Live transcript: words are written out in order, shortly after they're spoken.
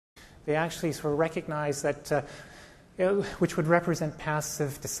They actually sort of recognize that, which would represent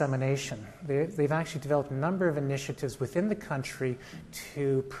passive dissemination. They've actually developed a number of initiatives within the country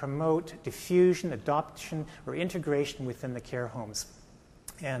to promote diffusion, adoption, or integration within the care homes.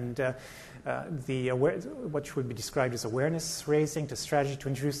 And what would be described as awareness raising to strategy to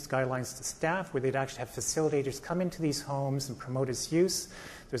introduce guidelines to staff, where they'd actually have facilitators come into these homes and promote its use.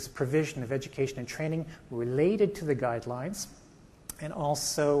 There's a provision of education and training related to the guidelines. And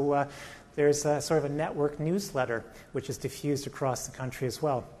also there's a sort of a network newsletter which is diffused across the country as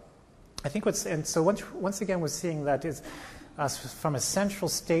well. I think once again we're seeing that is from a central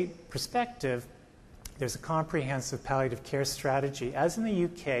state perspective, there's a comprehensive palliative care strategy, as in the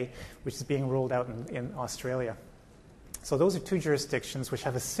UK, which is being rolled out in Australia. So those are two jurisdictions which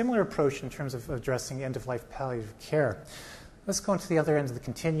have a similar approach in terms of addressing end-of-life palliative care. Let's go on to the other end of the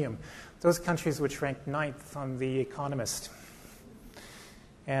continuum. Those countries which rank 9th on The Economist.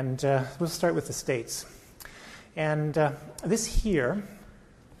 And we'll start with the States. And this here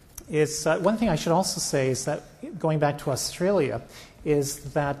is, one thing I should also say is that, going back to Australia,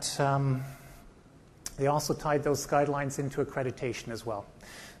 is that they also tied those guidelines into accreditation as well,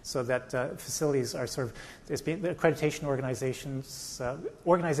 so that facilities are sort of, the accreditation organizations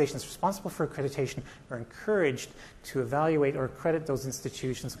responsible for accreditation are encouraged to evaluate or accredit those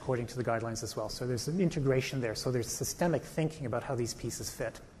institutions according to the guidelines as well. So there's an integration there. So there's systemic thinking about how these pieces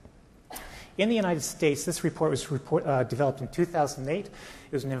fit. In the United States, this report was developed in 2008. It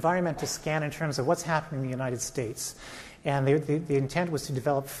was an environmental scan in terms of what's happening in the United States. And the intent was to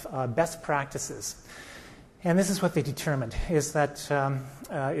develop best practices. And this is what they determined, is that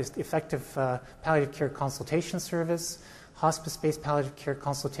is effective palliative care consultation service, hospice-based palliative care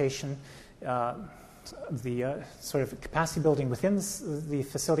consultation, the sort of capacity building within the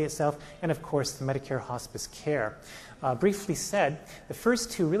facility itself, and of course the Medicare hospice care. Briefly said, the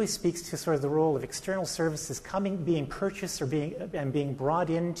first two really speaks to sort of the role of external services being purchased or being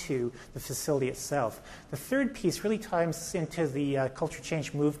brought into the facility itself. The third piece really ties into the culture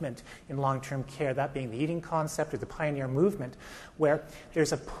change movement in long-term care, that being the eating concept or the pioneer movement, where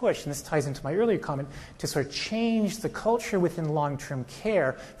there's a push, and this ties into my earlier comment, to sort of change the culture within long-term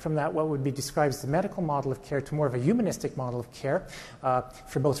care from that what would be described as the medical model of care to more of a humanistic model of care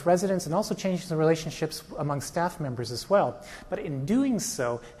for both residents, and also changing the relationships among staff members as well. But in doing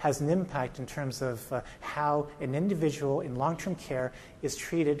so has an impact in terms of how an individual in long-term care is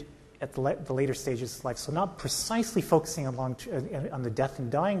treated at the later stages of life. So not precisely focusing on the death and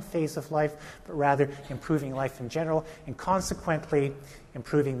dying phase of life, but rather improving life in general, and consequently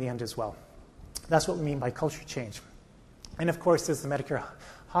improving the end as well. That's what we mean by culture change. And of course, there's the Medicare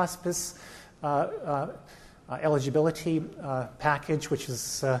hospice eligibility package, which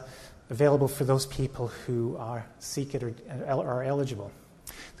is available for those people who seek it or are eligible.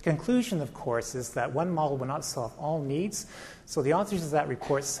 The conclusion, of course, is that one model will not solve all needs. So the authors of that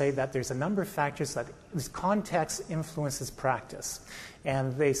report say that there's a number of factors that this context influences practice.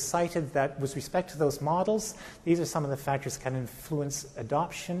 And they cited that with respect to those models, these are some of the factors that can influence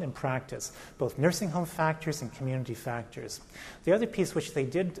adoption and practice, both nursing home factors and community factors. The other piece which they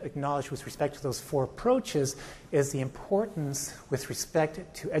did acknowledge with respect to those four approaches is the importance with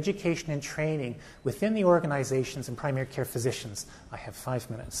respect to education and training within the organizations and primary care physicians. I have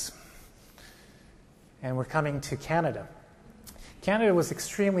 5 minutes. And we're coming to Canada. Canada was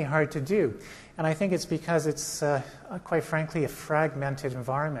extremely hard to do, and I think it's because it's, quite frankly, a fragmented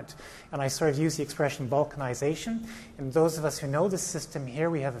environment. And I sort of use the expression balkanization. And those of us who know the system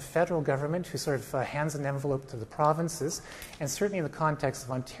here, we have a federal government who sort of hands an envelope to the provinces, and certainly in the context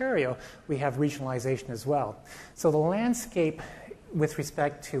of Ontario, we have regionalization as well. So the landscape with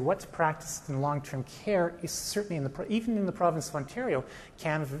respect to what's practiced in long-term care is certainly, even in the province of Ontario,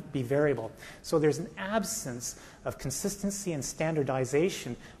 can be variable. So there's an absence of consistency and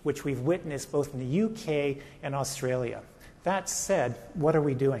standardization, which we've witnessed both in the UK and Australia. That said, what are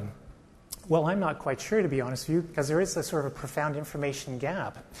we doing? Well, I'm not quite sure, to be honest with you, because there is a sort of a profound information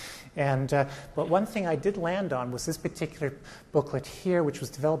gap. And but one thing I did land on was this particular booklet here, which was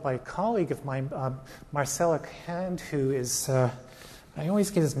developed by a colleague of mine, Marcel Hand, who is, I always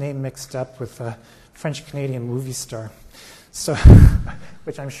get his name mixed up with a French-Canadian movie star, so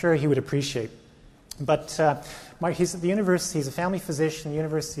which I'm sure he would appreciate. But he's at the university, he's a family physician,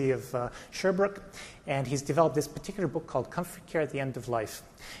 University of Sherbrooke, and he's developed this particular book called Comfort Care at the End of Life.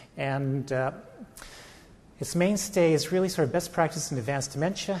 And its mainstay is really sort of best practice in advanced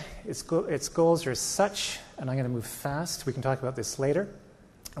dementia. Its goals are as such, and I'm going to move fast, we can talk about this later.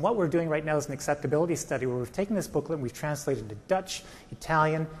 And what we're doing right now is an acceptability study where we've taken this booklet and we've translated it into Dutch,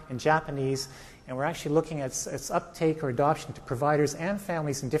 Italian, and Japanese, and we're actually looking at its uptake or adoption to providers and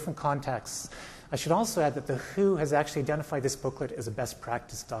families in different contexts. I should also add that the WHO has actually identified this booklet as a best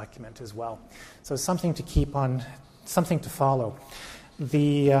practice document as well. So it's something to keep on, something to follow.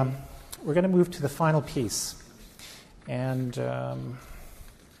 We're going to move to the final piece. And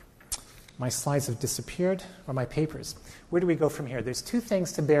my slides have disappeared, or my papers. Where do we go from here? There's two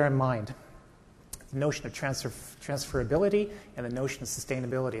things to bear in mind. The notion of transferability and the notion of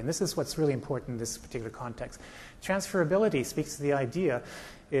sustainability. And this is what's really important in this particular context. Transferability speaks to the idea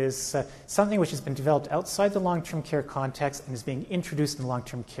is something which has been developed outside the long-term care context and is being introduced in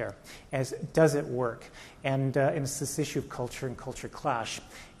long-term care. As does it work? And it's this issue of culture and culture clash.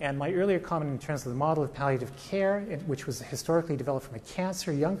 And my earlier comment in terms of the model of palliative care, which was historically developed from a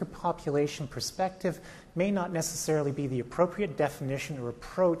cancer, younger population perspective, may not necessarily be the appropriate definition or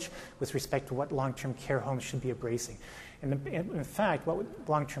approach with respect to what long-term care homes should be embracing. And in fact, what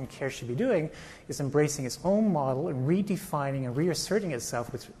long-term care should be doing is embracing its own model and redefining and reasserting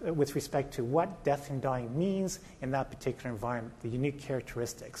itself with respect to what death and dying means in that particular environment, the unique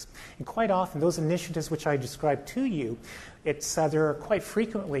characteristics. And quite often, those initiatives which I described to you, there are quite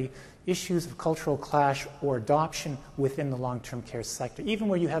frequently issues of cultural clash or adoption within the long-term care sector, even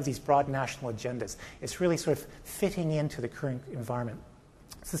where you have these broad national agendas. It's really sort of fitting into the current environment.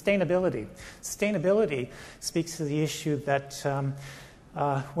 Sustainability. Sustainability speaks to the issue that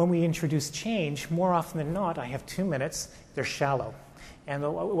when we introduce change, more often than not, I have 2 minutes, they're shallow. And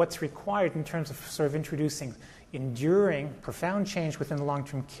what's required in terms of sort of introducing enduring, profound change within the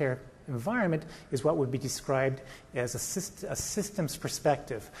long-term care environment is what would be described as a systems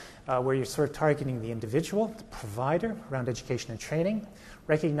perspective, where you're sort of targeting the individual, the provider around education and training,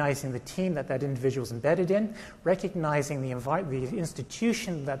 recognizing the team that individual is embedded in, recognizing the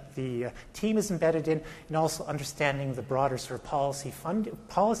institution that the team is embedded in, and also understanding the broader sort of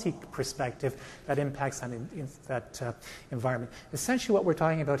policy perspective that impacts on that environment. Essentially what we're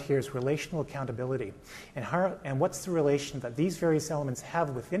talking about here is relational accountability, and what's the relation that these various elements have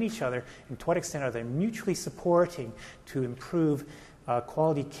within each other, and to what extent are they mutually supporting to improve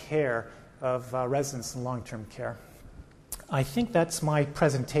quality care of residents in long-term care. I think that's my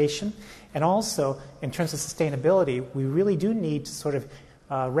presentation. And also, in terms of sustainability, we really do need to sort of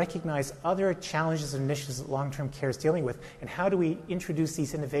recognize other challenges and initiatives that long-term care is dealing with, and how do we introduce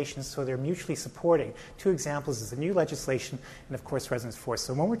these innovations so they're mutually supporting. 2 examples is the new legislation and, of course, residence force.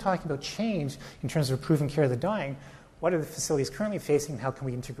 So when we're talking about change in terms of improving care of the dying, what are the facilities currently facing and how can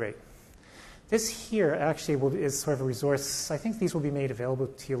we integrate? This here actually is sort of a resource. I think these will be made available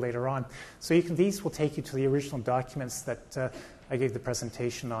to you later on. So these will take you to the original documents that I gave the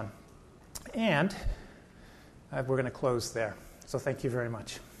presentation on. And we're going to close there. So thank you very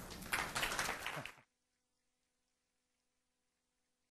much.